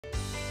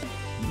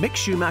Mick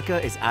Schumacher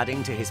is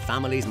adding to his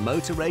family's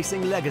motor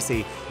racing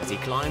legacy as he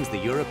climbs the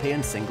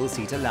European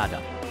single-seater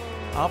ladder.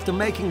 After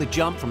making the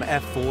jump from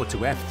F4 to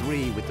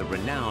F3 with the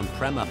renowned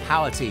Prema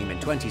Power Team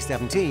in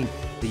 2017,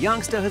 the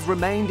youngster has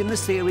remained in the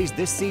series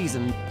this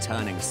season,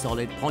 turning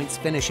solid points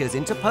finishes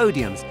into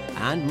podiums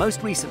and,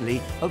 most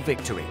recently, a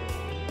victory.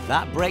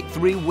 That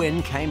breakthrough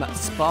win came at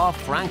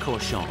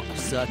Spa-Francorchamps, a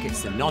circuit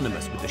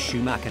synonymous with the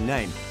Schumacher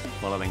name,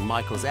 following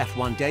Michael's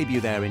F1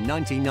 debut there in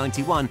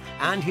 1991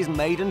 and his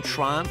maiden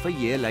triumph a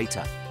year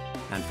later.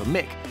 And for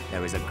Mick,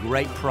 there is a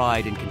great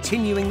pride in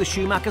continuing the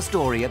Schumacher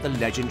story at the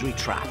legendary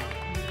track.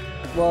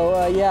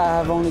 Well, yeah, I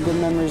have only good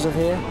memories of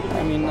here.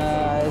 I mean,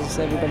 as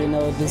everybody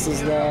knows, this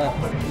is the,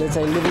 let's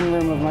say, living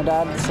room of my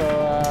dad, so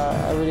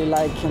I really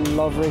like and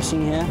love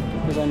racing here,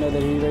 because I know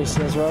that he races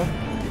as well.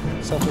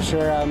 So for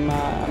sure, I'm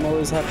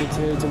always happy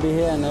to be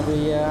here and every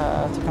year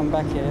to come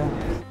back here.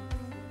 Yeah.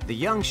 The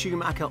young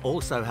Schumacher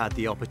also had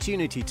the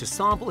opportunity to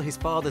sample his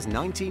father's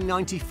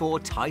 1994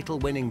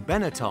 title-winning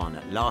Benetton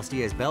at last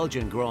year's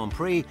Belgian Grand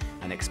Prix,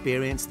 an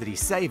experience that he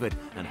savoured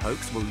and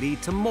hopes will lead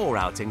to more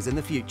outings in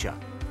the future.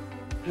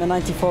 The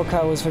 94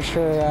 car was for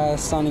sure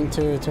stunning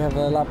to have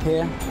a lap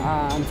here.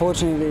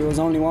 Unfortunately, it was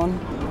only one.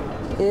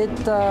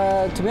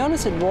 To be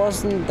honest, it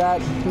wasn't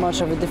that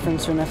much of a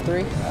difference to an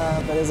F3.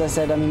 But as I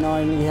said, I mean,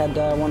 I only had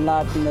one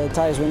lap and the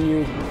tyres were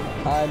new.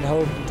 I'd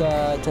hoped to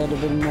have a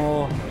bit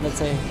more, let's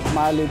say,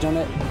 mileage on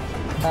it,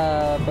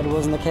 but it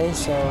wasn't the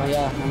case. So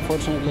yeah,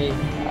 unfortunately,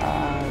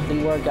 it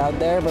didn't work out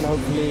there. But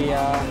hopefully,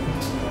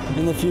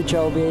 in the future,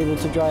 I'll be able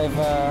to drive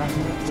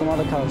some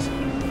other cars.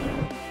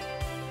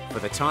 For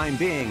the time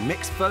being,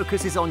 Mick's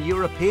focus is on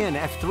European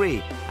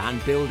F3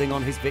 and building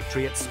on his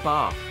victory at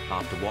Spa,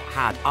 after what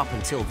had, up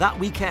until that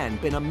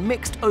weekend, been a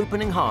mixed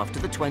opening half to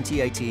the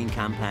 2018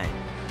 campaign.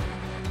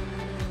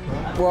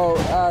 Well,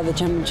 the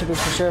championship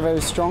is for sure very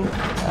strong.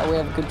 We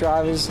have good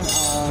drivers,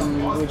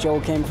 which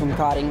all came from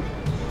karting,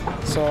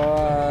 so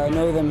I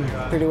know them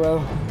pretty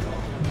well.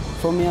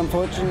 For me,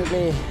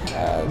 unfortunately,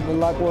 the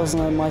luck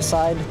wasn't on my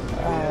side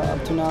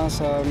up to now,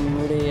 so I'm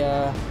really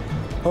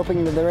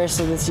hoping that the rest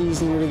of the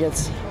season really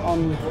gets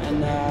on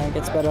and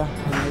gets better,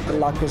 and the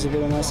luck is a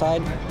bit on my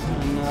side,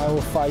 and I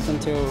will fight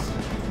until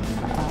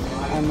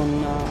I'm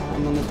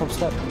on the top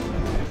step.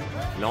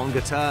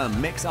 Longer term,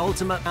 Mick's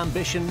ultimate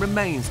ambition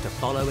remains to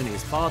follow in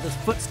his father's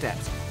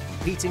footsteps,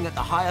 competing at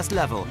the highest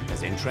level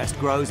as interest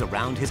grows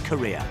around his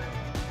career.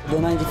 The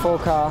 94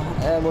 car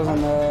was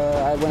on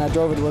when I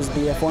drove it was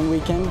the F1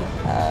 weekend.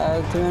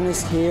 To be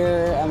honest,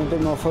 here I'm a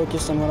bit more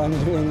focused on what I'm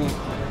doing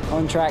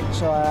on track,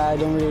 so I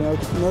don't really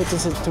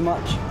notice it too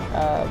much.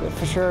 But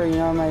for sure, you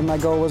know, my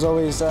goal was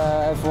always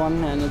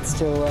F1, and it's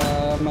still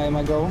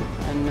my goal.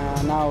 And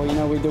now, you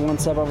know, we do one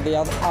step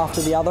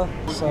after the other.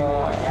 So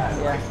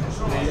yeah,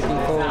 I'm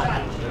looking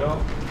forward.